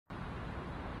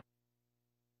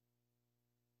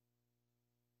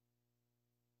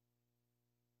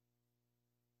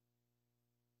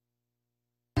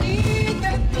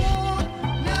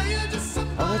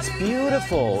it's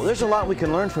beautiful. There's a lot we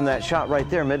can learn from that shot right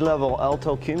there. Mid-level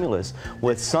alto cumulus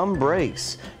with some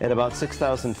breaks at about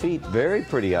 6,000 feet. Very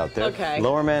pretty out there. Okay.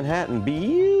 Lower Manhattan,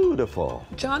 beautiful.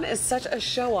 John is such a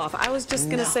show-off. I was just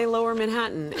going to say Lower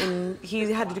Manhattan, and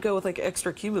he had to go with like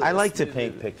extra cumulus. I like to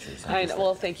paint pictures. I know.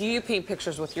 Well, thank you. You paint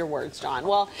pictures with your words, John.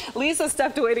 Well, Lisa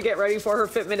stepped away to get ready for her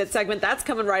Fit Minute segment. That's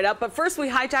coming right up. But first, we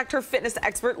hijacked her fitness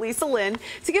expert, Lisa Lynn,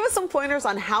 to give us some pointers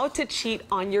on how to cheat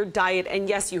on your diet. And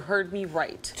yes, you heard me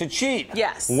right. To cheat?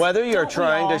 Yes. Whether you're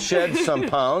trying to shed some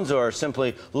pounds or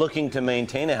simply looking to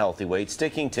maintain a healthy weight,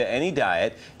 sticking to any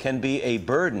diet can be a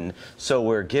burden. So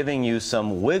we're giving you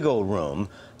some wiggle room.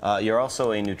 You're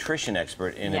also a nutrition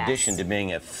expert in addition to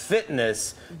being a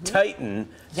fitness titan.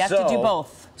 You have to do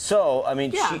both. So, I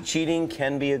mean, cheating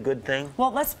can be a good thing?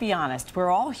 Well, let's be honest. We're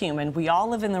all human. We all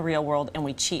live in the real world, and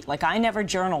we cheat. Like, I never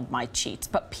journaled my cheats,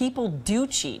 but people do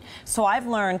cheat. So I've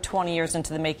learned 20 years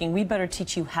into the making, we better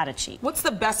teach you how to cheat. What's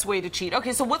the best way to cheat?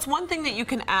 Okay, so what's one thing that you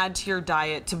can add to your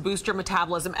diet to boost your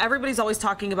metabolism? Everybody's always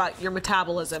talking about your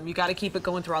metabolism. You got to keep it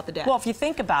going throughout the day. Well, if you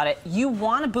think about it, you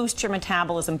want to boost your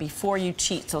metabolism before you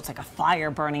cheat. So it's like a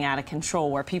fire burning out of control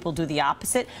where people do the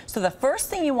opposite. So the first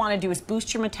thing you want to do is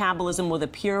boost your metabolism with a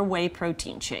pure whey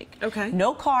protein shake. Okay.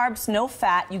 No carbs, no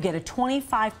fat. You get a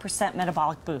 25%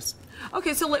 metabolic boost.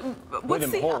 Okay, so what's wait a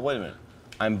minute.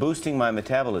 I'm boosting my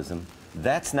metabolism.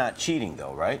 That's not cheating,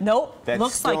 though, right? Nope. That's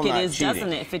looks like it is, cheating.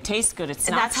 doesn't it? If it tastes good, it's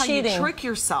and not that's cheating. how you trick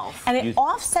yourself. And it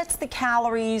offsets the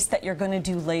calories that you're going to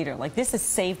do later. Like, this has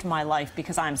saved my life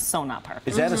because I'm so not perfect.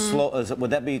 Is that a slow? Would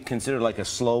that be considered like a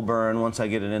slow burn? Once I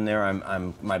get it in there,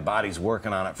 my body's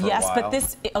working on it for a while.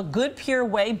 Yes, but a good pure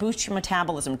whey boosts your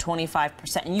metabolism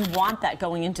 25%, and you want that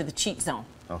going into the cheat zone.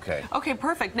 Okay. Okay,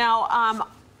 perfect. Now,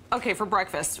 okay, for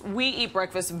breakfast, we eat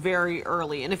breakfast very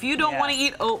early. And if you don't want to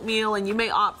eat oatmeal and you may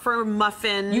opt for a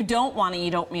muffin. You don't want to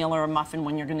eat oatmeal or a muffin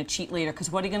when you're going to cheat later, because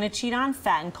what are you going to cheat on?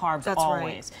 Fat and carbs. That's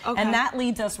always. Right. Okay. And that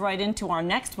leads us right into our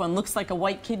next one. Looks like a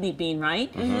white kidney bean,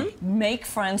 right? Mm-hmm. Make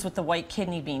friends with the white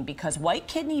kidney bean, because white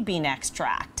kidney bean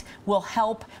extract will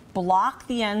help block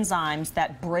the enzymes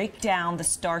that break down the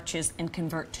starches and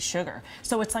convert to sugar.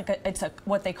 So it's like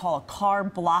what they call a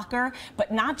carb blocker,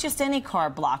 but not just any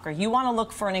carb blocker. You want to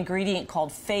look for an ingredient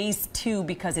called phase 2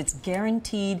 because it's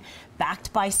guaranteed,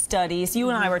 backed by studies. You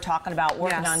and I were talking about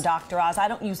working on Dr. Oz. I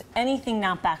don't use anything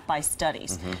not backed by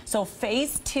studies. So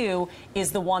phase 2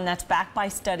 is the one that's backed by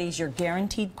studies. You're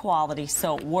guaranteed quality,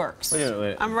 so it works.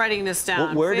 Wait. I'm writing this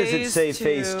down. Where does it say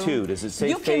phase 2? Does it say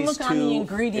you phase 2? You can look on the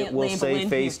ingredient it will label say in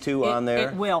phase here. 2 on there?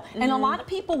 It will. And a lot of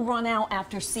people run out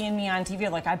after seeing me on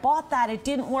TV. Like, I bought that, it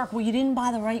didn't work. Well, you didn't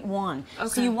buy the right one. Okay.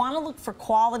 So you want to look for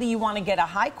quality. You want to get a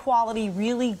high quality,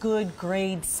 really good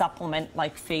grade supplement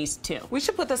like phase 2. We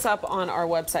should put this up on our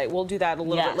website. We'll do that a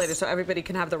little bit later so everybody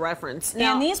can have the reference.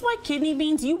 Now, and these white kidney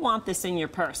beans, you want this in your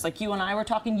purse. Like you and I were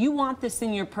talking, you want this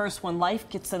in your purse when life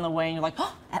gets in the way and you're like,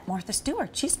 oh, at Martha Stewart,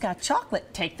 she's got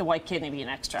chocolate. Take the white kidney bean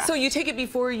extract. So you take it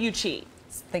before you cheat?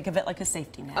 Think of it like a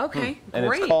safety net. Okay, and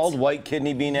great. it's called white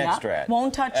kidney bean extract.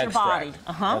 Won't touch your body.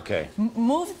 Okay.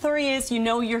 Move 3 is, you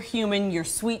know you're human, your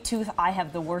sweet tooth. I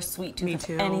have the worst sweet tooth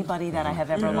of anybody that I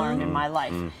have ever learned in my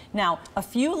life. Now, a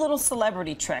few little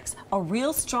celebrity tricks. A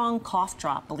real strong cough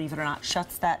drop, believe it or not,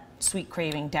 shuts that sweet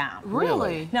craving down.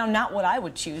 Really? Now, not what I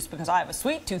would choose because I have a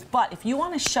sweet tooth, but if you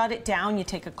want to shut it down, you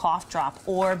take a cough drop.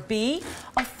 Or B,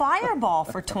 a Fireball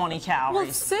for 20 calories.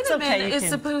 Well, cinnamon is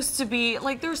supposed to be,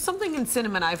 like, there's something in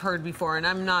cinnamon I've heard before, and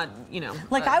I'm not, you know,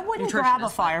 like, I wouldn't grab a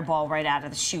Fireball right out of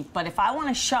the chute, but if I want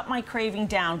to shut my craving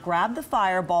down, grab the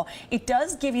Fireball. It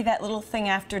does give you that little thing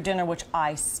after dinner, which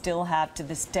I still have to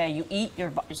this day. You eat your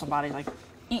body like,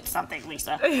 eat something,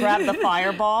 Lisa. Grab the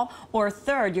Fireball. Or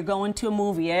third, you're going to a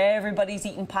movie. Everybody's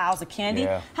eating piles of candy.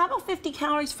 How about 50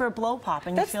 calories for a blow pop?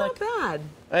 And that's you feel not bad.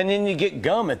 And then you get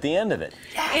gum at the end of it.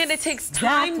 Yes, and it takes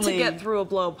time to get through a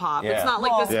blow pop. It's not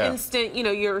like this instant, you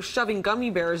know, you're shoving gummy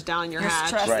bears down your hatch.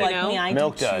 Stressed like me. I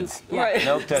Milk duds. Right.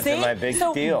 Milk duds are my big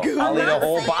deal. I'll eat a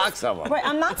whole box of them. Right,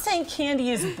 I'm not saying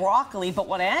candy is broccoli, but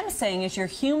what I am saying is you're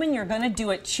human, you're going to do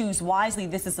it, choose wisely.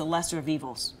 This is the lesser of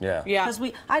evils. Yeah. Because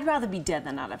I'd rather be dead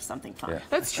than not have something fun.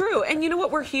 That's true. And you know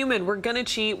what? We're human. We're going to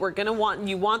cheat. We're going to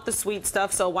you want the sweet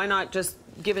stuff, so why not just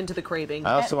give in to the craving?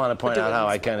 I also want to point out how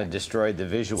I kind of destroyed the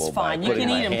visual it's by fine. putting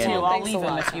my hand in. You can eat them too. I'll leave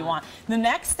them lot. if you want. The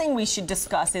next thing we should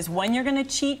discuss is when you're going to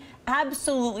cheat,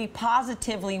 absolutely,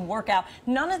 positively work out.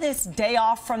 None of this day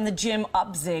off from the gym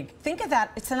up zig. Think of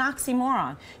that. It's an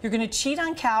oxymoron. You're going to cheat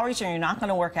on calories and you're not going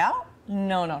to work out?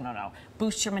 No, no, no, no.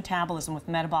 boost your metabolism with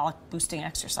metabolic boosting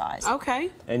exercise.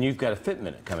 Okay. And you've got a Fit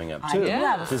Minute coming up, I too. do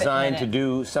have a Fit Designed to Minute.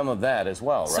 do some of that as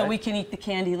well, right? So we can eat the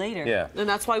candy later. Yeah. And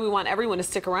that's why we want everyone to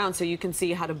stick around so you can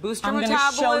see how to boost your I'm gonna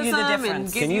metabolism show you the and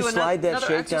difference. give Can you you slide that another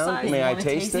shake exercise. down? May You I wanna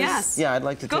taste taste this? it? Yes. Yeah, I'd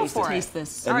like to Go taste for it. it. Taste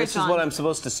this. And All right, this is what John. I'm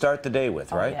supposed to start the day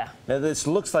with, right? yeah. Now, this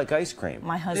looks like ice cream.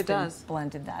 My husband does.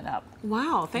 blended that up.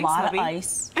 Wow, A thanks, lot hubby. of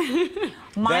ice.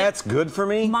 my, That's good for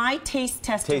me? my taste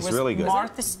tester Tastes was really good.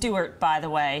 Martha Stewart, by the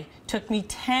way. Took me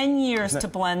 10 years to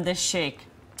blend this shake.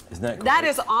 Isn't that great? That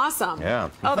is awesome. Yeah.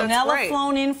 Oh, that's Vanilla great.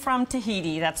 flown in from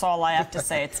Tahiti. That's all I have to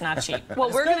say. It's not cheap.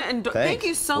 Well, we're going to thank Thanks.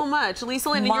 you so much, Lisa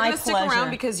Lynn. And My you're going to stick pleasure.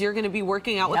 around because you're going to be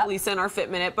working out with Yep. Lisa in our Fit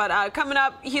Minute. But coming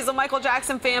up, he's a Michael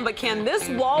Jackson fan, but can this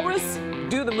walrus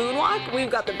do the moonwalk?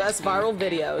 We've got the best viral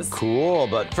videos. Cool,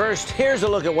 but first, here's a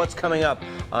look at what's coming up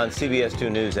on CBS 2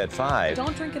 News at 5.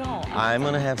 Don't drink it all. I'm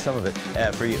going to have some of it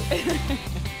for you.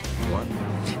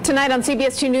 Tonight on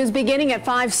CBS 2 News, beginning at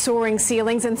 5, soaring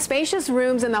ceilings and spacious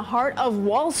rooms in the heart of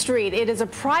Wall Street. It is a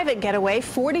private getaway,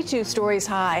 42 stories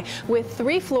high, with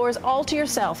 3 floors all to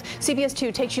yourself. CBS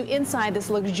 2 takes you inside this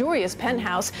luxurious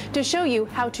penthouse to show you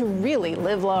how to really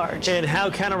live large. And how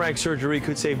cataract surgery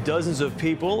could save dozens of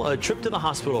people. A trip to the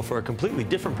hospital for a completely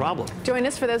different problem. Join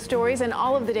us for those stories and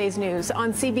all of the day's news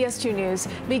on CBS 2 News,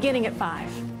 beginning at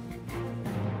 5.